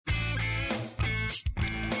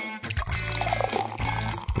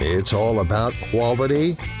It's all about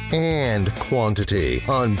quality and quantity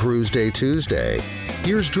on Brewsday Tuesday.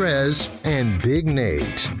 Here's Drez and Big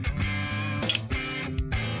Nate.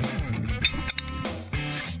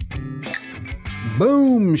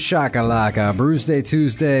 Boom shakalaka, Brewsday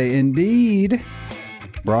Tuesday indeed.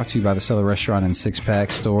 Brought to you by the Cellar Restaurant and Six Pack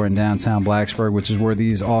Store in downtown Blacksburg, which is where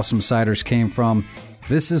these awesome ciders came from.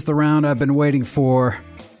 This is the round I've been waiting for.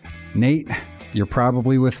 Nate, you're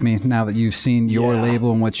probably with me now that you've seen your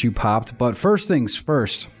label and what you popped. But first things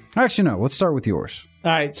first. Actually, no, let's start with yours.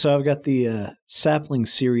 All right, so I've got the Sapling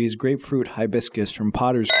Series Grapefruit Hibiscus from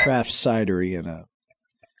Potter's Craft Cidery. And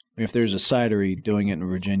if there's a cidery doing it in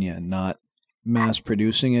Virginia and not mass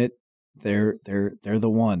producing it, they're the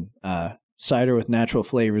one. Cider with natural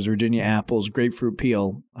flavors, Virginia apples, grapefruit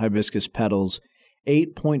peel, hibiscus petals,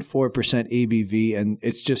 8.4% ABV, and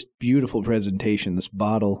it's just beautiful presentation. This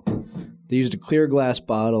bottle, they used a clear glass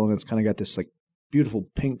bottle, and it's kind of got this like beautiful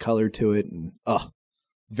pink color to it, and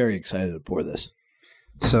very excited to pour this.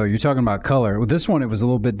 So you're talking about color. With this one, it was a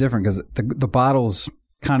little bit different because the bottle's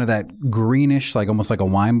kind of that greenish, like almost like a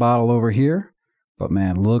wine bottle over here. But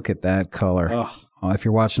man, look at that color. If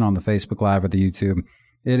you're watching on the Facebook Live or the YouTube,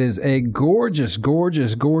 it is a gorgeous,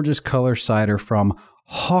 gorgeous, gorgeous color cider from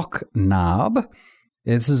Hawk Knob.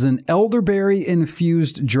 This is an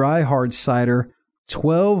elderberry-infused dry hard cider,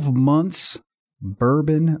 12 months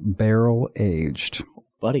bourbon barrel aged.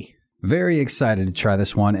 Buddy. Very excited to try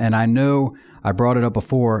this one. And I know I brought it up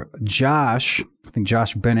before. I think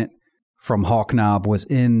Josh Bennett from Hawk Knob was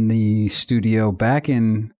in the studio back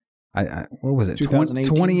in, what was it?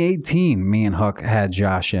 2018. Me and Huck had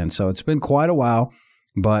Josh in. So it's been quite a while.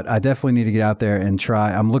 But I definitely need to get out there and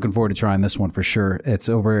try. I'm looking forward to trying this one for sure. It's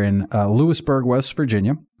over in Lewisburg, West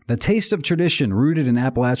Virginia. The taste of tradition, rooted in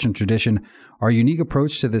Appalachian tradition, our unique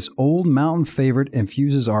approach to this old mountain favorite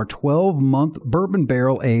infuses our 12-month bourbon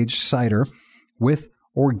barrel-aged cider with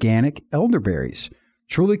organic elderberries.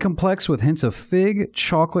 Truly complex with hints of fig,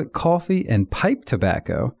 chocolate, coffee, and pipe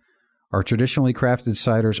tobacco, our traditionally crafted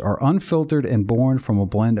ciders are unfiltered and born from a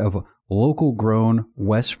blend of local-grown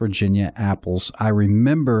West Virginia apples. I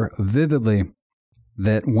remember vividly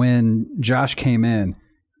that when Josh came in,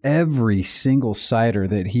 every single cider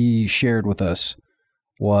that he shared with us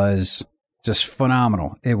was just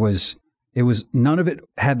phenomenal. It was none of it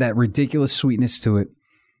had that ridiculous sweetness to it.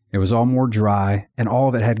 It was all more dry, and all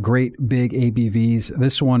of it had great big ABVs.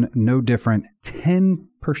 This one, no different,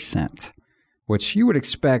 10%. Which you would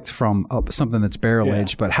expect from something that's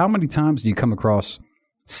barrel-aged, but how many times do you come across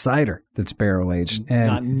cider that's barrel-aged? And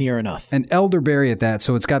not near enough. And elderberry at that,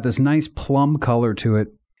 so it's got this nice plum color to it,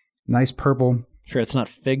 nice purple. Sure, it's not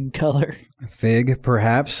fig color. Fig,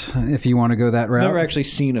 perhaps, if you want to go that route. Never actually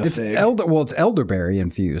seen a fig. It's elderberry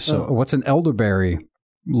infused, so what's an elderberry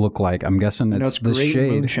look like? I'm guessing it's this great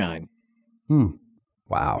shade. Moonshine.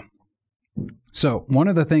 Wow. So one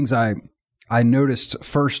of the things I noticed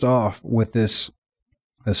first off with this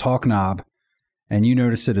Hawk Knob, and you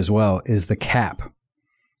noticed it as well, is the cap.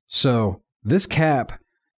 So this cap,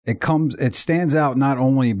 it stands out not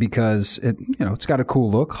only because it's got a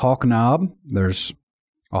cool look. Hawk Knob, there's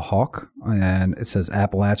a hawk, and it says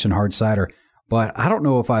Appalachian hard cider. But I don't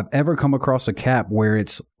know if I've ever come across a cap where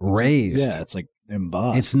it's raised. It's like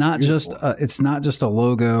embossed. It's not just a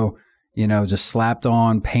logo, just slapped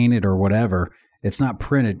on, painted, or whatever. It's not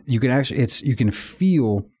printed. You can actually, you can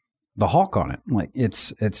feel the hawk on it. Like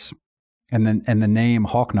and the name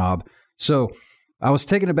Hawk Knob. So I was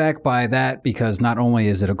taken aback by that because not only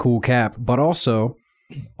is it a cool cap, but also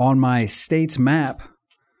on my state's map,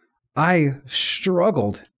 I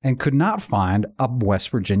struggled and could not find a West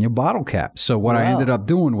Virginia bottle cap. So what I ended up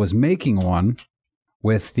doing was making one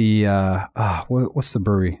with the, what's the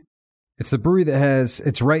brewery? It's the brewery that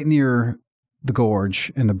it's right near the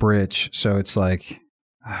gorge and the bridge, so it's like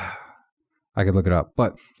I could look it up,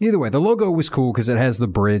 but either way, the logo was cool because it has the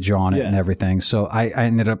bridge on it and everything. So I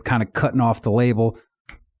ended up kind of cutting off the label,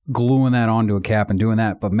 gluing that onto a cap, and doing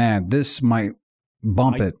that. But man, this might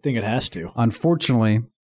bump it. I think it has to. Unfortunately,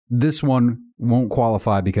 this one won't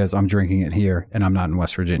qualify because I'm drinking it here and I'm not in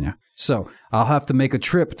West Virginia. So I'll have to make a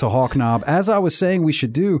trip to Hawk Knob. As I was saying, we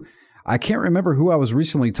should do. I can't remember who I was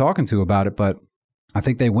recently talking to about it, but I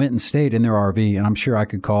think they went and stayed in their RV, and I'm sure I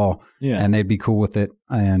could call and they'd be cool with it.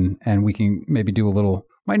 And we can maybe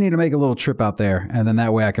might need to make a little trip out there. And then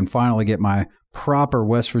that way I can finally get my proper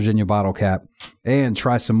West Virginia bottle cap and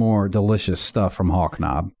try some more delicious stuff from Hawk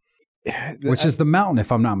Knob, which is the mountain,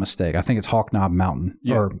 if I'm not mistaken. I think it's Hawk Knob Mountain,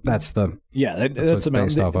 or that's the that's the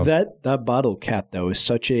based off of. That bottle cap, though, is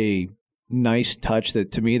such a nice touch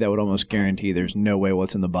that to me that would almost guarantee there's no way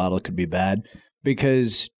what's in the bottle could be bad,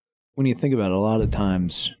 because when you think about it, a lot of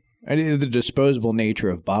times, the disposable nature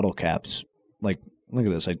of bottle caps, like, look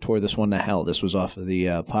at this, I tore this one to hell. This was off of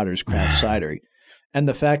the Potter's Craft Cidery. And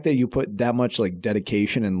the fact that you put that much like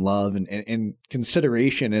dedication and love and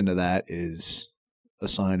consideration into that is a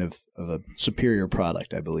sign of a superior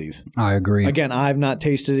product, I believe. I agree. Again, I've not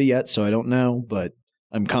tasted it yet, so I don't know, but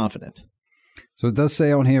I'm confident. So it does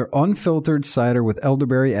say on here, unfiltered cider with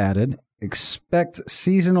elderberry added. Expect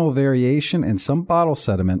seasonal variation in some bottle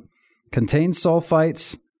sediment. Contains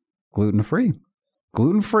sulfites. Gluten-free.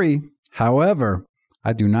 Gluten-free. However,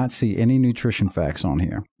 I do not see any nutrition facts on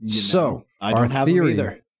here. So I don't have them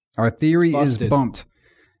either. Our theory is bumped.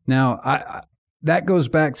 Now, that goes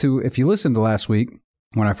back to, if you listened to last week,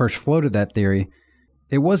 when I first floated that theory,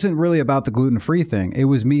 it wasn't really about the gluten-free thing. It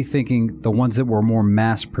was me thinking the ones that were more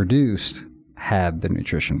mass-produced had the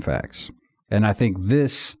nutrition facts. And I think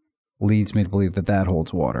this leads me to believe that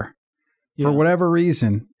holds water. Yeah. For whatever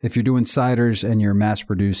reason, if you're doing ciders and you're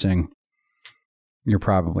mass-producing, you're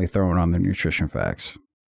probably throwing on the nutrition facts.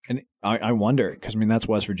 And I wonder, because, I mean, that's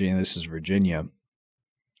West Virginia, this is Virginia.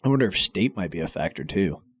 I wonder if state might be a factor,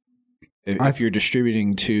 too. If you're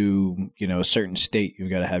distributing to, a certain state,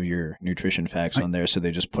 you've got to have your nutrition facts on there, so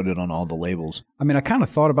they just put it on all the labels. I mean, I kind of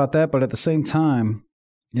thought about that, but at the same time,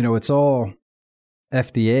 it's all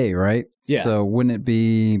FDA, right? Yeah. So wouldn't it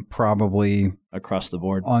be probably across the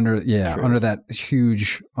board? Under that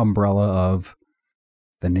huge umbrella of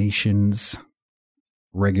the nation's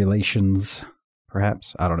regulations,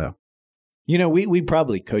 perhaps? I don't know. We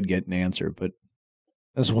probably could get an answer, but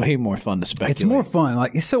it's way more fun to speculate. It's more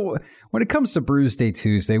fun. So when it comes to Brewsday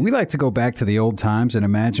Tuesday, we like to go back to the old times and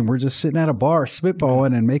imagine we're just sitting at a bar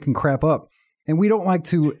spitballing and making crap up. And we don't like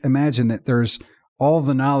to imagine that there's all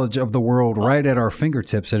the knowledge of the world right at our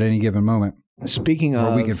fingertips at any given moment. Speaking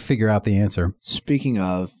of, we can figure out the answer. Speaking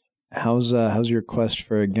of, how's your quest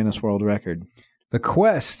for a Guinness World Record? The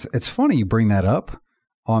quest. It's funny you bring that up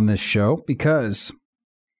on this show because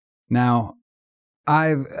now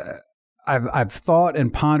I've thought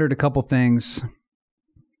and pondered a couple things,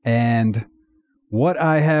 and what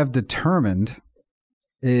I have determined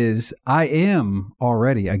is I am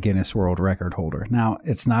already a Guinness World Record holder. Now,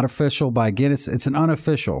 it's not official by Guinness. It's an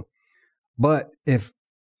unofficial. But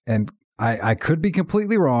I could be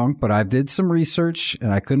completely wrong, but I did some research,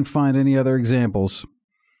 and I couldn't find any other examples.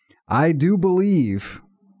 I do believe,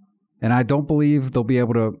 and I don't believe they'll be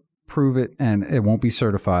able to prove it, and it won't be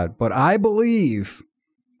certified, but I believe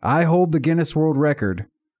I hold the Guinness World Record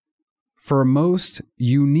for most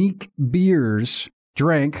unique beers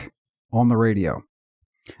drank on the radio.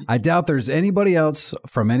 I doubt there's anybody else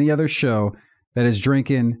from any other show that is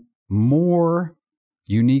drinking more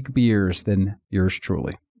unique beers than yours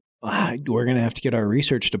truly. We're going to have to get our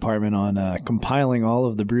research department on compiling all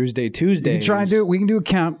of the Brewsday Tuesdays. We can try and do it. We can do a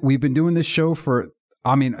count. We've been doing this show for,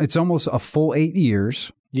 it's almost a full 8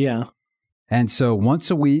 years. Yeah. And so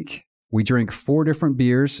once a week, we drink 4 different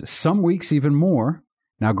beers, some weeks even more.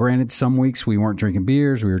 Now, granted, some weeks we weren't drinking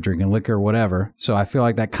beers, we were drinking liquor, whatever. So I feel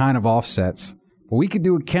like that kind of offsets. But we could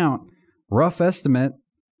do a count, rough estimate,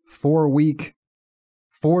 for a week,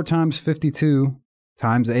 4 times 52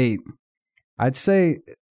 times 8. I'd say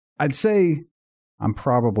I'm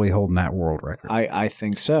probably holding that world record. I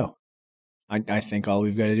think so. I think all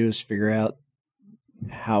we've got to do is figure out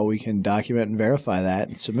how we can document and verify that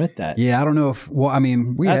and submit that. Yeah, I don't know if,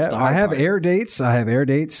 I have air dates.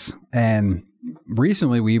 And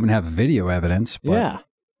recently we even have video evidence. But, yeah.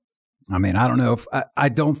 I don't know if, I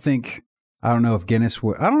don't know if Guinness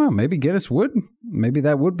would, I don't know, maybe Guinness would. Maybe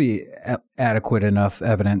that would be adequate enough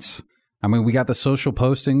evidence. We got the social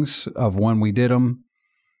postings of when we did them.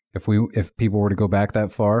 If people were to go back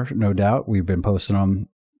that far, no doubt, we've been posting on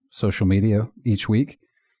social media each week.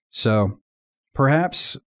 So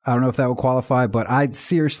perhaps, I don't know if that would qualify, but I'd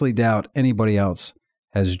seriously doubt anybody else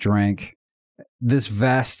has drank this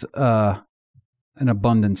vast an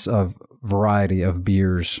abundance of variety of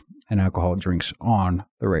beers and alcoholic drinks on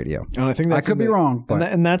the radio. And I think that's I could be wrong, but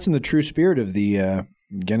and that's in the true spirit of the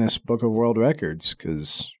Guinness Book of World Records,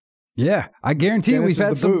 because yeah, I guarantee we've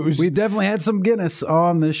definitely had some Guinness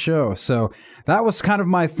on this show. So that was kind of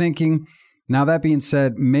my thinking. Now, that being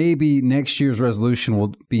said, maybe next year's resolution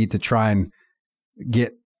will be to try and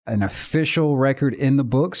get an official record in the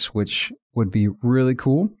books, which would be really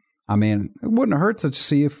cool. It wouldn't hurt to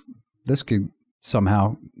see if this could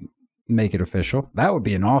somehow make it official. That would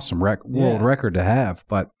be an awesome world record to have,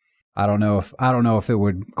 but I don't know if it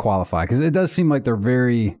would qualify, because it does seem like they're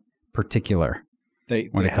very particular. They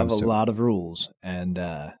have a lot of rules, and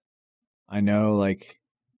I know, like,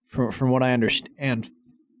 from what I understand,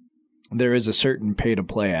 there is a certain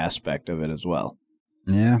pay-to-play aspect of it as well.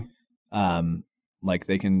 Yeah. Like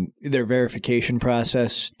their verification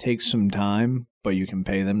process takes some time, but you can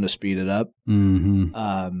pay them to speed it up.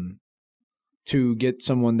 Mm-hmm. To get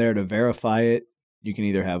someone there to verify it, you can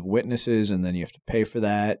either have witnesses and then you have to pay for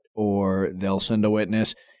that, or they'll send a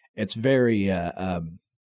witness. It's very, there's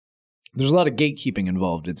a lot of gatekeeping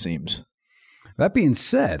involved, it seems. That being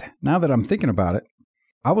said, now that I'm thinking about it,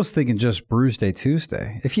 I was thinking just Brewsday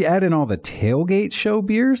Tuesday. If you add in all the tailgate show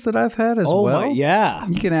beers that I've had as well, yeah,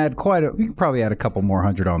 you can add you can probably add a couple more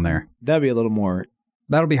hundred on there. That'd be a little more.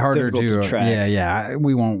 That'll be harder to track. Yeah.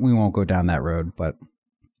 We won't go down that road, but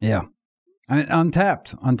yeah.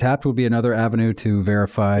 Untapped would be another avenue to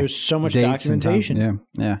verify. There's so much dates documentation.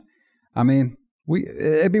 Yeah. I mean,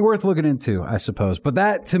 it'd be worth looking into, I suppose. But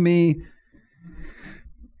that, to me,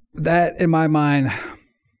 that in my mind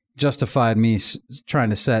justified me trying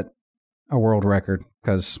to set a world record,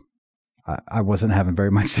 because I wasn't having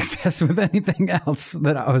very much success with anything else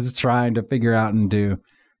that I was trying to figure out and do.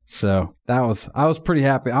 So I was pretty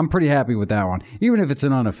happy. I'm pretty happy with that one, even if it's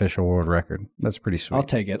an unofficial world record. That's pretty sweet. I'll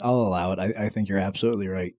take it. I'll allow it. I think you're absolutely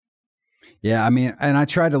right. Yeah, I mean, and I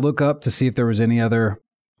tried to look up to see if there was any other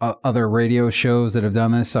radio shows that have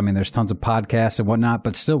done this. I mean, there's tons of podcasts and whatnot,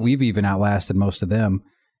 but still, we've even outlasted most of them.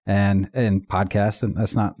 And podcasts, and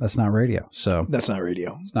that's not radio. So that's not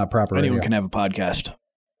radio. It's not proper. Anyone radio. can have a podcast.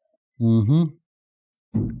 Mm-hmm.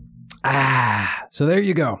 So there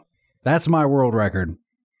you go. That's my world record.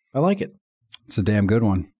 I like it. It's a damn good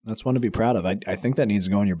one. That's one to be proud of. I think that needs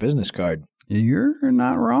to go on your business card. You're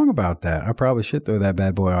not wrong about that. I probably should throw that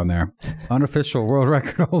bad boy on there. Unofficial world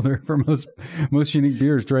record holder for most unique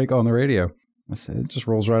beers drank on the radio. It just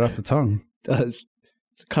rolls right off the tongue. It does.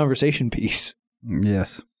 It's a conversation piece.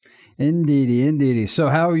 Yes. Indeedy. So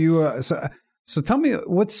how are you? So tell me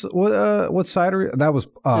what cider that was?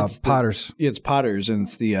 Potter's. It's Potter's, and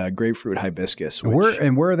it's the grapefruit hibiscus.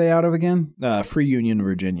 Where are they out of again? Free Union,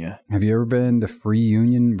 Virginia. Have you ever been to Free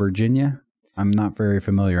Union, Virginia? I'm not very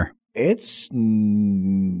familiar. I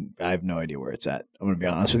have no idea where it's at. I'm going to be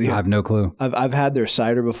honest with you. I have no clue. I've had their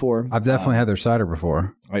cider before. I've definitely had their cider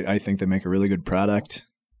before. I think they make a really good product.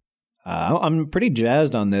 I'm pretty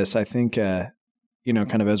jazzed on this. I think, kind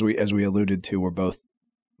of as we alluded to, we're both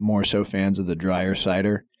more so fans of the drier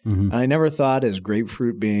cider. Mm-hmm. And I never thought as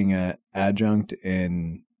grapefruit being an adjunct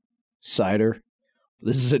in cider.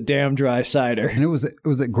 This is a damn dry cider. And was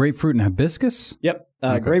it grapefruit and hibiscus? Yep.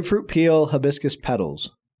 Okay. Grapefruit peel, hibiscus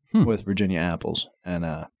petals with Virginia apples. And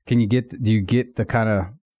do you get the kind of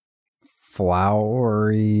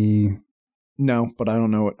flowery? No, but I don't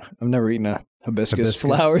know I've never eaten a hibiscus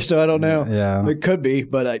flower, so I don't know. Yeah. It could be,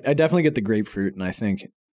 but I definitely get the grapefruit, and I think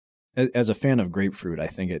as a fan of grapefruit, I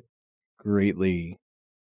think it greatly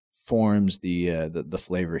forms the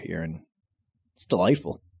flavor here, and it's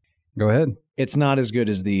delightful. Go ahead. It's not as good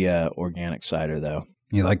as the organic cider, though.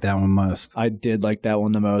 You like that one most? I did like that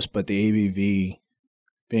one the most, but the ABV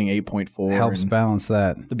being 8.4 helps balance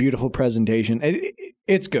that. The beautiful presentation,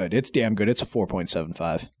 it's good. It's damn good. It's a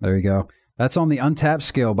 4.75. There you go. That's on the Untapped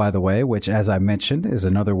scale, by the way, which, as I mentioned, is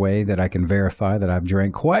another way that I can verify that I've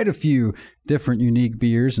drank quite a few different unique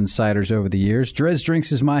beers and ciders over the years. Drez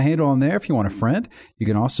Drinks is my handle on there if you want a friend. You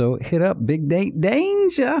can also hit up Big Date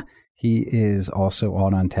Danger. He is also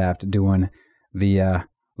on Untapped doing the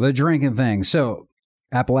drinking thing. So,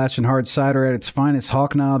 Appalachian hard cider at its finest,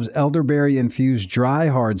 Hawk Knob's elderberry-infused dry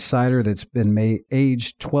hard cider that's been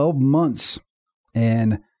aged 12 months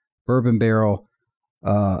and bourbon barrel.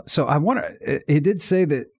 So I wonder, it did say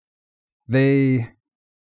that they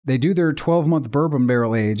do their 12-month bourbon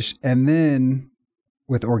barrel age and then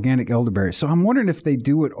with organic elderberry. So I'm wondering if they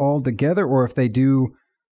do it all together or if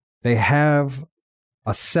they have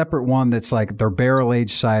a separate one that's like their barrel aged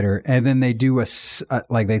cider and then they do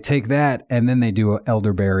they take that and then they do an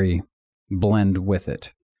elderberry blend with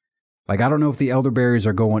it. Like, I don't know if the elderberries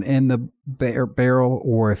are going in the barrel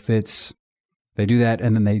or if they do that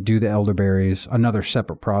and then they do the elderberries, another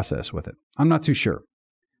separate process with it. I'm not too sure.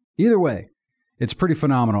 Either way, it's pretty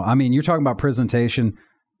phenomenal. I mean, you're talking about presentation,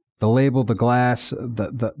 the label, the glass,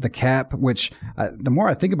 the cap, which the more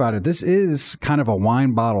I think about it, this is kind of a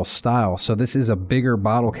wine bottle style. So this is a bigger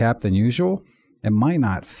bottle cap than usual. It might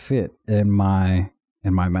not fit in my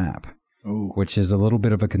map, which is a little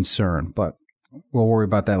bit of a concern, but we'll worry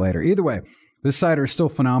about that later. Either way, this cider is still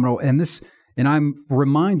phenomenal. And I'm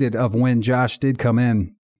reminded of when Josh did come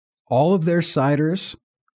in, all of their ciders,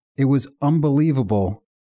 it was unbelievable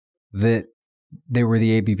that they were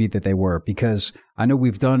the ABV that they were, because I know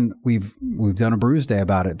we've done a Brewsday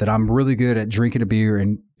about it, that I'm really good at drinking a beer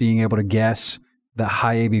and being able to guess the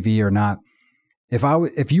high ABV or not.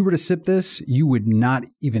 if you were to sip this, you would not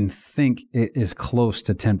even think it is close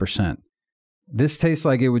to 10%. This tastes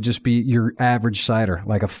like it would just be your average cider,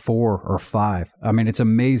 like a 4 or 5. I mean, it's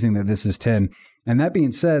amazing that this is 10. And that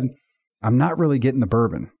being said, I'm not really getting the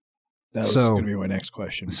bourbon. That was going to be my next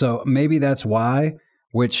question. So maybe that's why,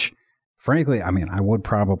 which frankly, I mean, I would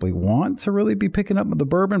probably want to really be picking up the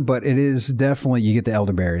bourbon, but it is definitely, you get the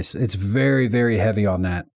elderberries. It's very, very heavy on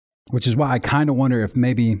that, which is why I kind of wonder if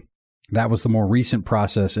maybe that was the more recent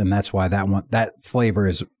process, and that's why that flavor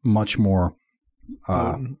is much more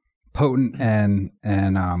potent and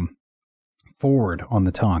forward on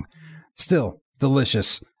the tongue. Still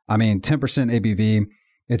delicious. I mean, 10% ABV.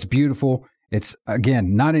 It's beautiful. It's,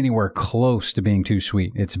 again, not anywhere close to being too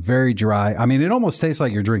sweet. It's very dry. I mean, it almost tastes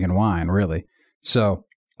like you're drinking wine, really. So,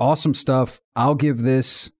 awesome stuff. I'll give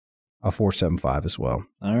this a 4.75 as well.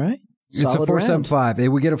 All right. It's a 4.75. It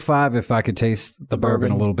would get a 5 if I could taste the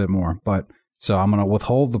bourbon a little bit more. But so I'm going to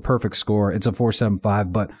withhold the perfect score. It's a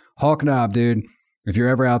 4.75. But Hawk Knob, dude, if you're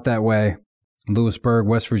ever out that way, Lewisburg,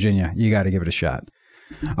 West Virginia, you got to give it a shot.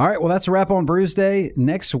 All right. Well, that's a wrap on Brewsday.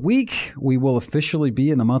 Next week, we will officially be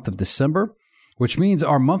in the month of December, which means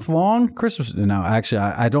our month-long Christmas. No, actually,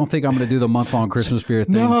 I don't think I'm going to do the month-long Christmas beer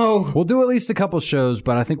thing. No. We'll do at least a couple shows,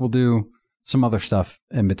 but I think we'll do some other stuff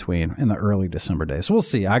in between in the early December days. So we'll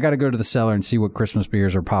see. I got to go to the cellar and see what Christmas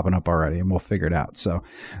beers are popping up already, and we'll figure it out. So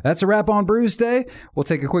that's a wrap on Brewsday. We'll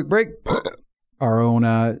take a quick break. Our own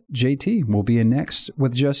JT will be in next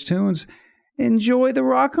with Just Tunes. Enjoy the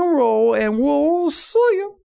rock and roll, and we'll see you.